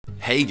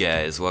Hey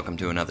guys, welcome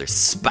to another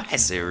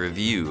spicy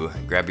review.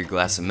 Grab your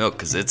glass of milk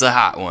because it's a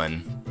hot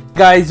one.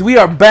 Guys, we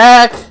are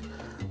back.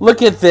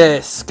 Look at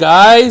this,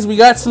 guys. We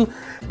got some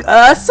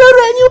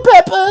Serrano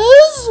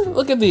peppers.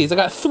 Look at these. I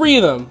got 3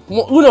 of them.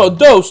 Uno,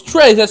 dos,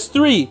 tres. That's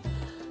 3.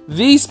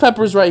 These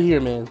peppers right here,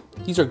 man.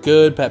 These are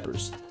good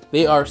peppers.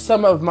 They are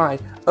some of my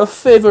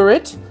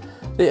favorite.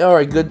 They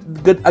are a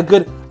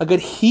good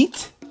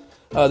heat.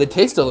 They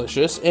taste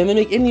delicious, and they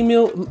make any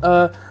meal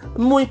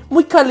muy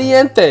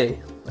caliente.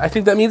 I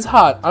think that means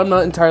hot. I'm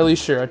not entirely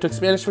sure. I took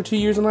Spanish for 2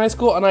 years in high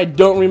school, and I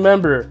don't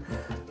remember.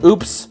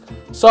 Oops.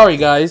 Sorry,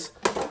 guys.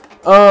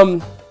 Yeah,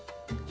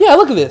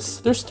 look at this.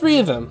 There's 3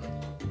 of them.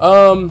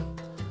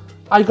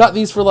 I got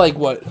these for like,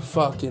 what?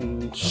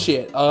 Fucking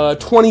shit.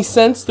 20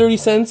 cents, 30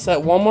 cents at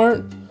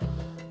Walmart.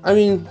 I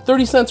mean,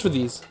 30 cents for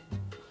these.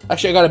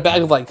 Actually, I got a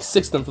bag of like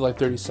 6 of them for like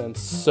 30 cents.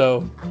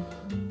 So,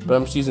 but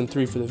I'm just using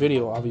 3 for the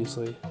video,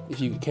 obviously, if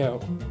you can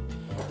count.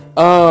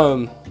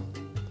 But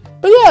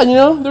yeah, you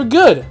know, they're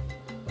good.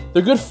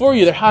 They're good for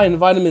you. They're high in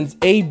vitamins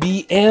A,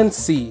 B, and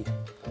C.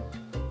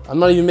 I'm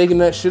not even making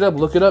that shit up.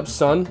 Look it up,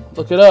 son.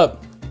 Look it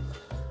up.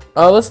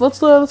 Let's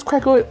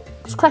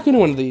crack into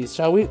one of these,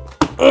 shall we?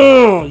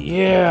 Oh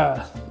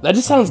yeah, that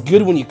just sounds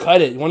good when you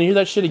cut it. You want to hear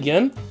that shit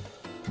again?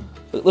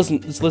 Listen,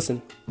 just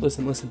listen.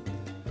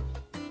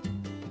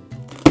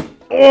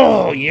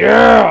 Oh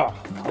yeah,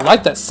 I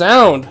like that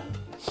sound.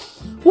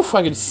 Oof,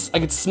 I could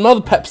smell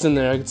the peps in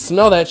there. I could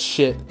smell that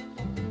shit.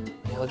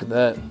 Yeah, look at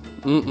that.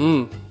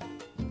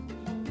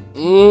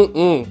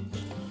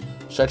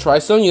 Should I try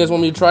some? You guys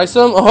want me to try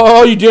some?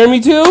 Oh, you dare me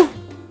to?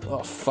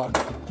 Oh, fuck.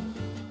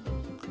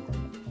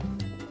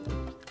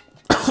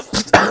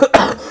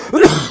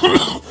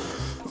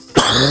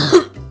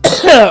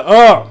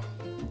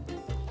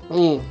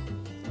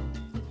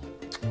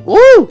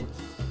 Woo!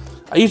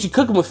 I usually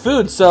cook them with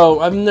food,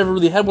 so I've never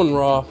really had one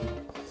raw.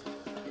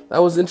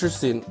 That was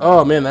interesting.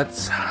 Oh, man,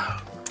 it's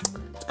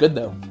good,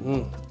 though.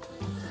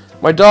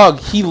 My dog,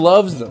 he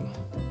loves them.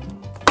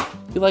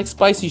 He likes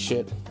spicy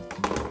shit.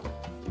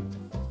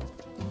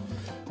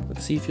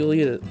 Let's see if he'll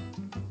eat it.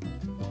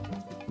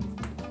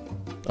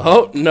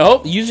 Oh,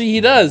 no. Usually he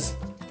does.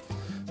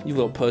 You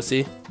little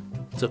pussy.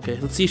 It's okay.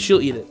 Let's see if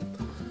she'll eat it.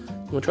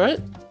 You wanna try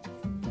it?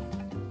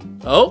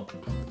 Oh.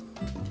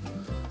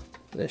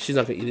 Yeah, she's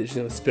not gonna eat it. She's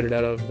gonna spit it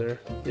out over there.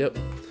 Yep.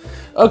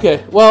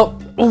 Okay, well,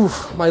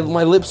 oof, my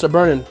lips are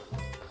burning.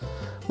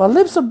 My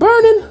lips are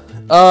burning.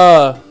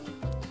 But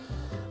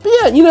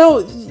yeah, you know,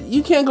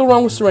 you can't go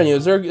wrong with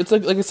Serranos. It's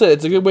like I said,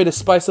 it's a good way to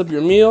spice up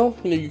your meal.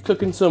 You know, you're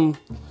cooking some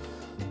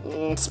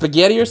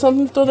spaghetti or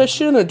something, throw that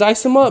shit in there,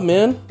 dice them up,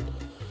 man.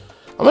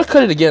 I'm gonna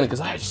cut it again because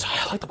I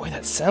like the way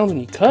that sounds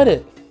when you cut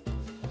it.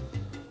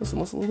 Listen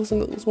one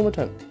more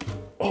time.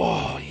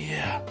 Oh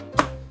yeah,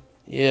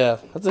 yeah,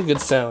 that's a good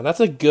sound. That's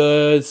a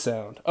good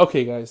sound.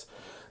 Okay, guys,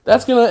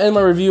 that's gonna end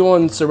my review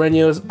on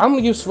Serranos. I'm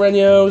gonna give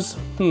Serranos,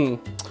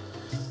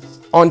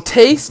 on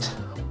taste,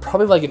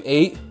 probably like an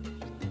 8.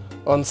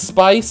 On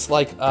spice,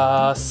 like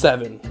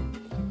 7.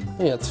 I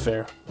think that's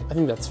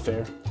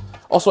fair.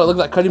 Also, I look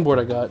at that cutting board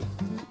I got.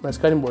 Nice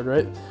cutting board,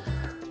 right?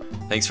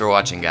 Thanks for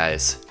watching,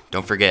 guys.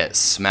 Don't forget,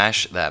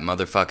 smash that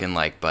motherfucking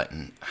like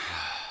button.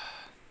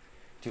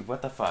 Dude,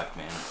 what the fuck,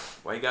 man?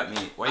 Why you got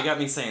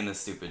me saying this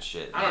stupid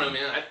shit? I don't know,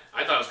 man.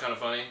 I thought it was kind of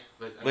funny,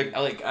 but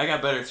I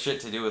got better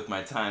shit to do with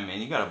my time,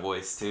 man. You got a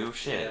voice too.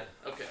 Shit.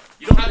 Yeah. Okay.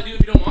 You don't have to do it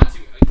if you don't want to.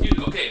 Dude,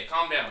 okay,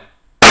 calm down.